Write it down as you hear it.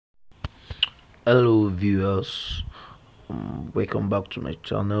Hello viewers, welcome back to my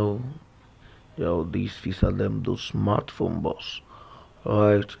channel. This is them the smartphone boss.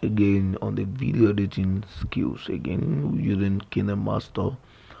 Alright, again on the video editing skills again using KineMaster.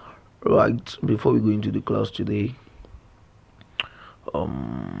 Right, before we go into the class today, I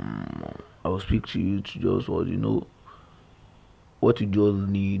will speak to you to just what you just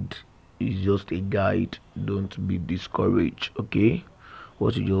need is just a guide. Don't be discouraged, okay?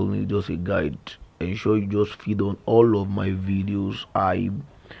 What you just need is just a guide. Ensure you just feed on all of my videos. I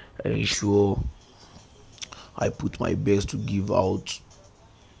ensure I put my best to give out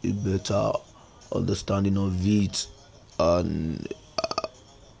a better understanding of it and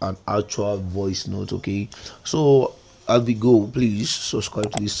an actual voice note. Okay, so as we go, please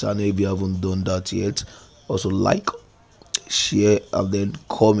subscribe to this channel if you haven't done that yet. Also like, share, and then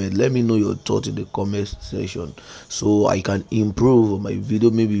comment. Let me know your thoughts in the comment section so I can improve on my video.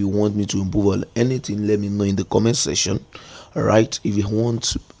 Maybe you want me to improve on anything, let me know in the comment section. All right, if you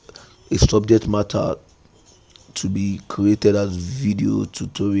want a subject matter to be created as video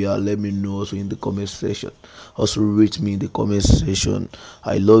tutorial, let me know also in the comment section. Also rate me in the comment section.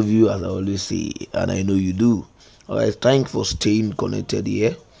 I love you, as I always say, and I know you do. All right, thanks for staying connected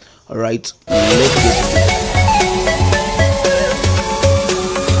here. All right, let's get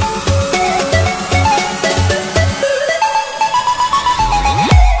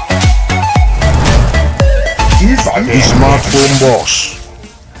the smartphone boss.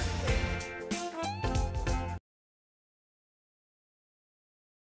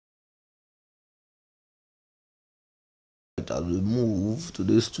 as we move to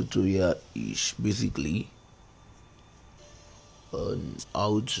this tutorial is basically on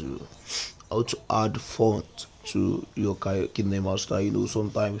how to add font to your KineMaster.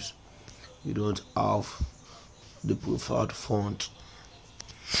 Sometimes you don't have the preferred font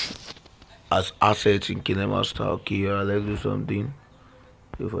as assets in KineMaster. Okay, let's do something.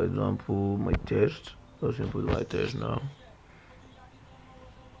 So for example, my test. Just input my test now.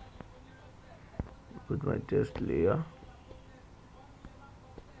 Put my test layer.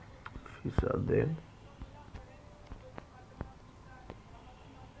 Fix that then.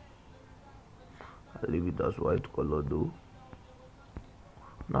 I leave it as white color though.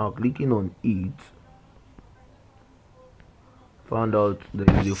 Now clicking on it, found out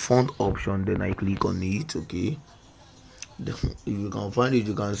there is a font option, then I click on it. Okay, if you can find it,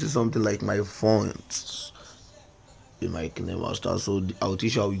 you can see something like my fonts in my KineMaster. So I'll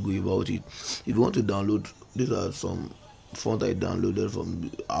teach you how we go about it. If you want to download, these are some font I downloaded from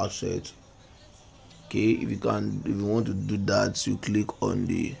the asset. Okay, if you want to do that, you click on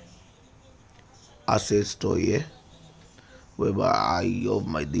the asset store here, whereby I have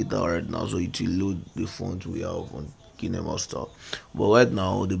my data right now, so it will load the font we have on KineMaster. But right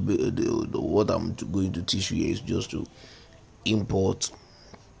now, the what I'm going to teach you here is just to import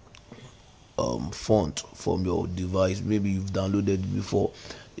font from your device. Maybe you've downloaded it before.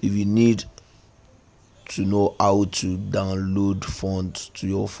 If you need to know how to download font to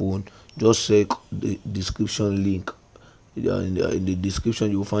your phone, just check the description link. In the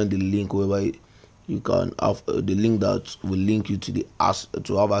description you'll find the link whereby you can have the link that will link you to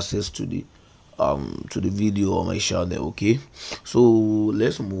to have access to the video on my channel. Okay, so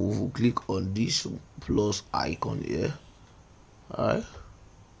let's move. We'll click on this plus icon here. All right,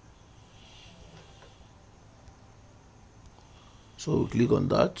 so we'll click on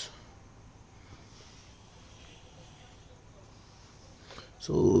that.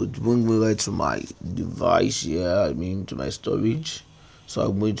 So it brings me right to my device here, I mean to my storage. So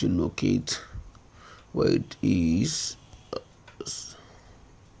I'm going to locate where it is,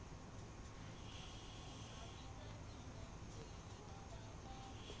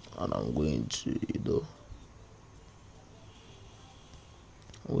 and I'm going to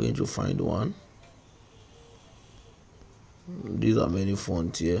find one. These are many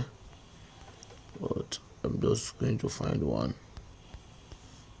fonts here, but I'm just going to find one.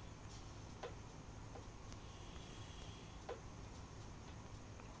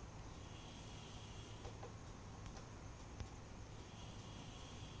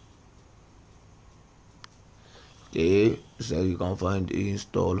 Okay, so you can find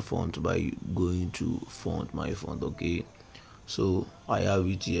install font by going to font, my font. Okay, so I have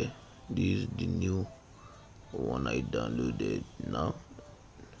it here. This is the new one I downloaded now,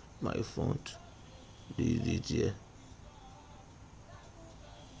 my font. This is it here.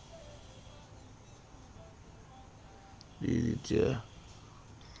 This is it here.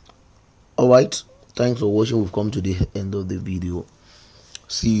 Alright, thanks for watching. We've come to the end of the video.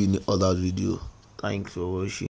 See you in the other video. Thanks for watching.